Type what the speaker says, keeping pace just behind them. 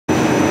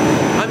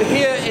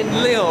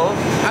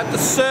the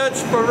Serge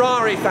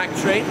Ferrari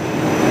factory,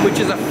 which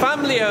is a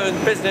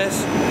family-owned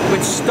business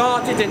which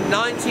started in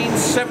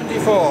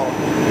 1974,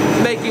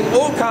 making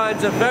all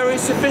kinds of very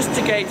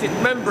sophisticated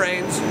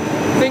membranes,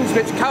 things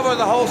which cover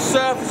the whole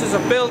surfaces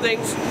of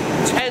buildings,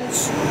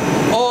 tents,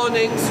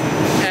 awnings,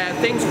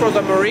 things for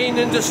the marine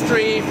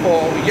industry,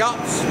 for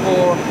yachts,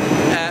 for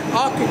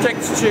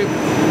architects to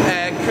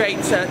create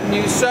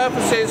new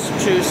surfaces,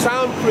 to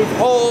soundproof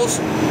halls,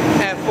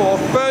 for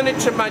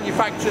furniture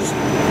manufacturers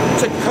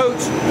to coat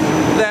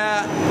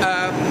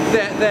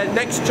their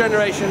next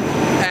generation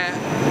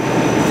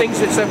things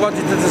which they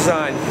wanted to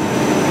design.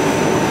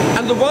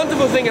 And the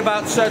wonderful thing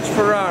about Serge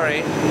Ferrari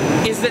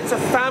is that it's a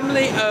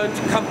family-owned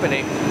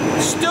company,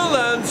 still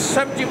owned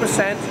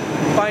 70%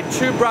 by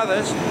two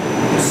brothers,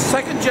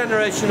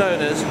 second-generation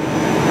owners,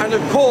 and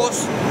of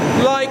course,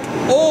 like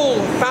all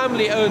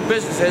family-owned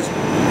businesses,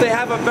 they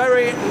have a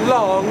very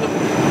long,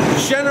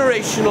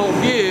 generational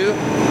view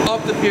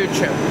of the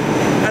future.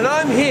 And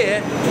I'm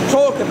here to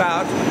talk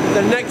about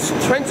the next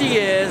 20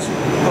 years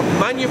of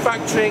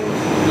manufacturing,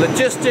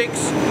 logistics,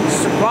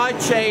 supply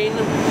chain,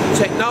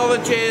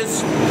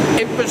 technologies,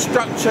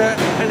 infrastructure,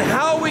 and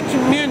how we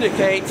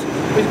communicate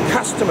with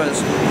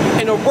customers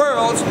in a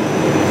world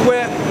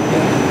where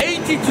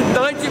 80 to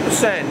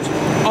 90%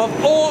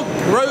 of all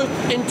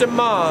growth in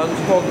demand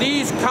for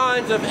these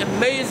kinds of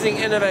amazing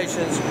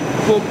innovations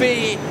will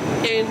be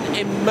in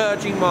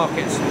emerging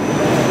markets.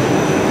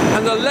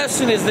 And the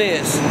lesson is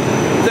this,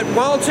 that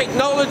while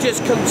technologies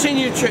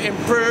continue to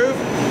improve,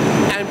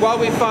 and while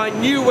we find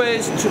new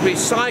ways to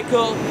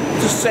recycle,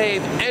 to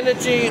save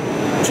energy,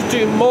 to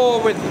do more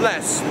with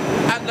less,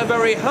 at the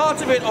very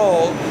heart of it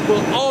all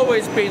will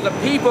always be the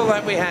people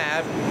that we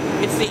have.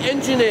 It's the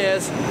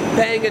engineers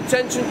paying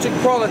attention to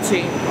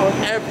quality on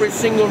every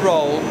single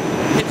role.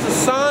 It's the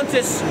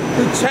scientists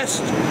who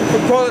test for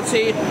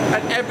quality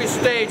at every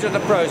stage of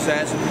the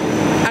process.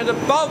 And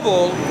above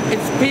all,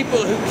 it's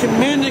people who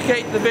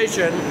communicate the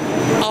vision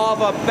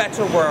of a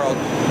better world.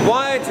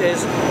 Why it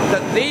is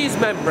that these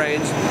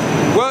membranes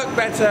work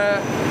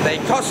better, they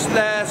cost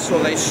less,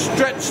 or they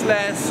stretch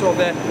less, or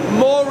they're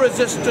more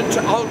resistant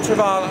to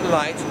ultraviolet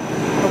light,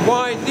 and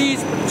why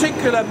these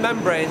particular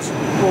membranes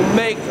will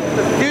make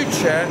the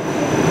future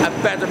a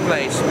better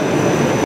place.